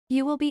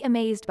You will be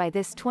amazed by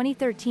this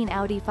 2013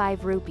 Audi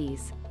 5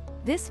 rupees.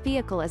 This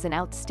vehicle is an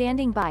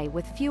outstanding buy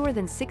with fewer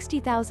than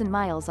 60,000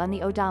 miles on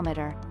the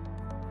odometer.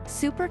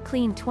 Super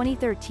clean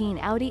 2013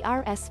 Audi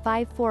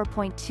RS5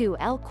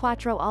 4.2L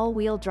Quattro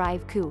all-wheel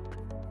drive coupe.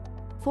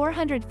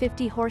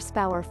 450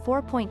 horsepower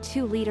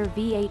 4.2-liter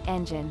V8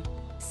 engine.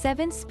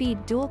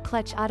 7-speed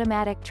dual-clutch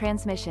automatic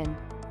transmission.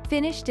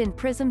 Finished in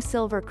prism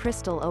silver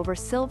crystal over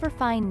silver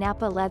fine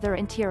Nappa leather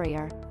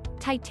interior.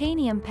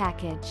 Titanium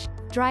package.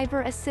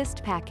 Driver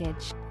assist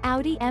package.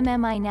 Audi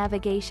MMI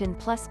Navigation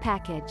Plus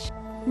package.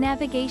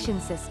 Navigation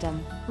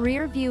system.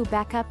 Rear view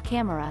backup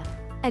camera.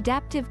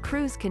 Adaptive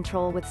cruise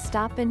control with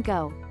stop and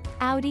go.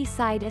 Audi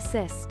side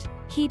assist.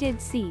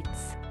 Heated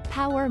seats.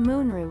 Power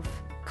moonroof.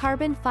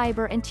 Carbon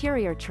fiber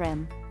interior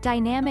trim.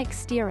 Dynamic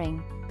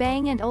steering.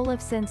 Bang &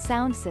 Olufsen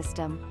sound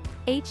system.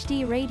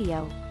 HD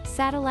radio.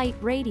 Satellite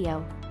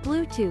radio.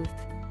 Bluetooth.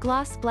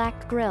 Gloss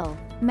black grille.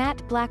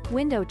 Matte black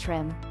window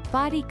trim.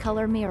 Body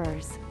color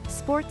mirrors.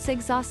 Sports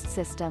exhaust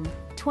system.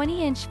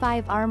 20-inch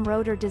 5-arm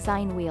rotor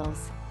design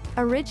wheels.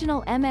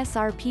 Original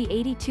MSRP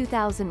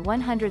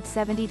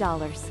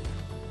 $82,170.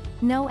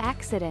 No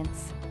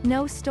accidents.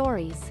 No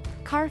stories.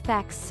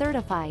 Carfax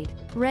certified.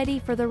 Ready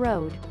for the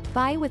road.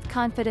 Buy with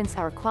confidence.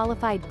 Our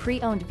qualified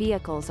pre-owned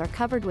vehicles are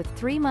covered with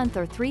 3-month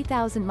or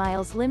 3,000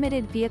 miles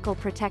limited vehicle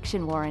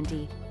protection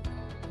warranty.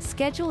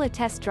 Schedule a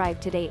test drive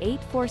today.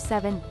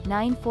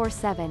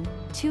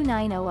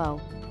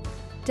 847-947-2900.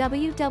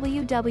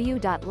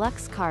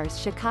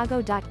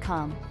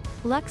 www.luxcarschicago.com.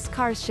 Lux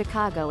Cars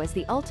Chicago is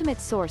the ultimate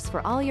source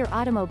for all your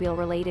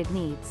automobile-related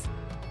needs.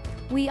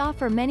 We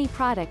offer many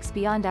products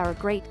beyond our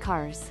great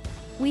cars.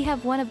 We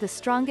have one of the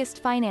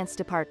strongest finance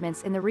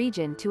departments in the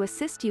region to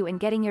assist you in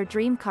getting your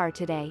dream car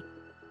today.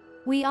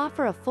 We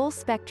offer a full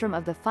spectrum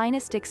of the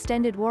finest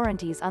extended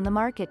warranties on the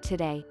market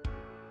today.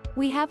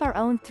 We have our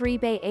own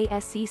 3-bay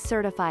ASE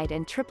certified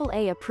and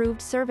AAA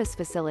approved service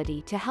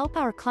facility to help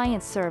our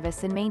clients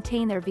service and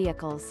maintain their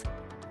vehicles.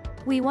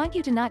 We want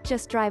you to not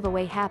just drive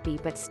away happy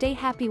but stay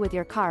happy with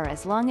your car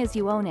as long as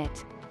you own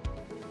it.